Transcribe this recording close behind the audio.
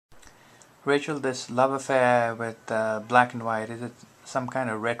Rachel, this love affair with black and white, is it some kind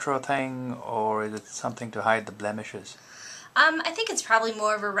of retro thing or is it something to hide the blemishes? I think it's probably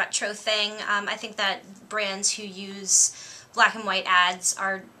more of a retro thing. I think that brands who use black and white ads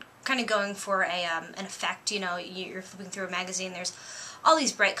are kind of going for an effect. You know, you're flipping through a magazine, there's all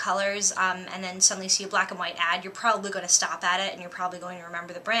these bright colors, and then suddenly see a black and white ad, you're probably going to stop at it and you're probably going to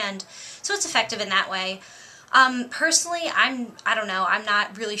remember the brand. So it's effective in that way. Personally, I don't know, I'm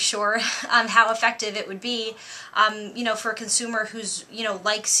not really sure how effective it would be, you know, for a consumer who's, you know,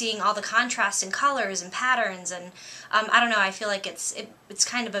 likes seeing all the contrast in colors and patterns, and I don't know, I feel like it's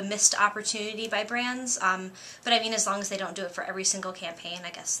kind of a missed opportunity by brands, but I mean, as long as they don't do it for every single campaign, I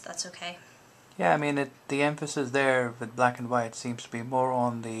guess that's okay. Yeah, I mean, the emphasis there with black and white seems to be more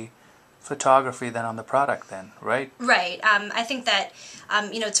on the photography than on the product then, right? Right. I think that,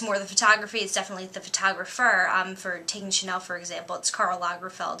 you know, it's more the photography. It's definitely the photographer. For taking Chanel, for example, it's Karl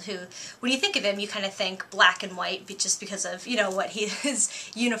Lagerfeld, who, when you think of him, you kind of think black and white just because of, you know, what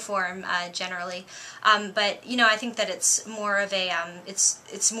his uniform generally. But, you know, I think that it's more of a,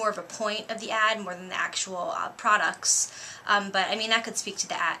 it's more of a point of the ad more than the actual products. But, I mean, that could speak to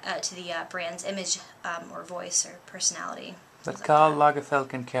the brand's image or voice or personality. But Like Karl that. Lagerfeld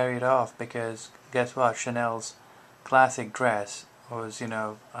can carry it off because guess what? Chanel's classic dress was,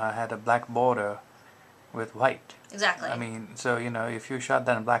 had a black border with white. Exactly. I mean, so, if you shot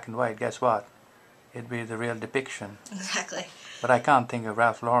that in black and white, guess what? It'd be the real depiction. Exactly. But I can't think of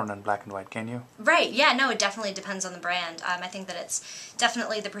Ralph Lauren in black and white, can you? Right, yeah, no, it definitely depends on the brand. I think that it's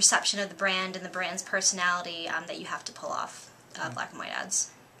definitely the perception of the brand and the brand's personality that you have to pull off black and white ads.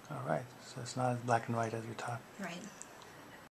 All right. So it's not as black and white as we thought. Right.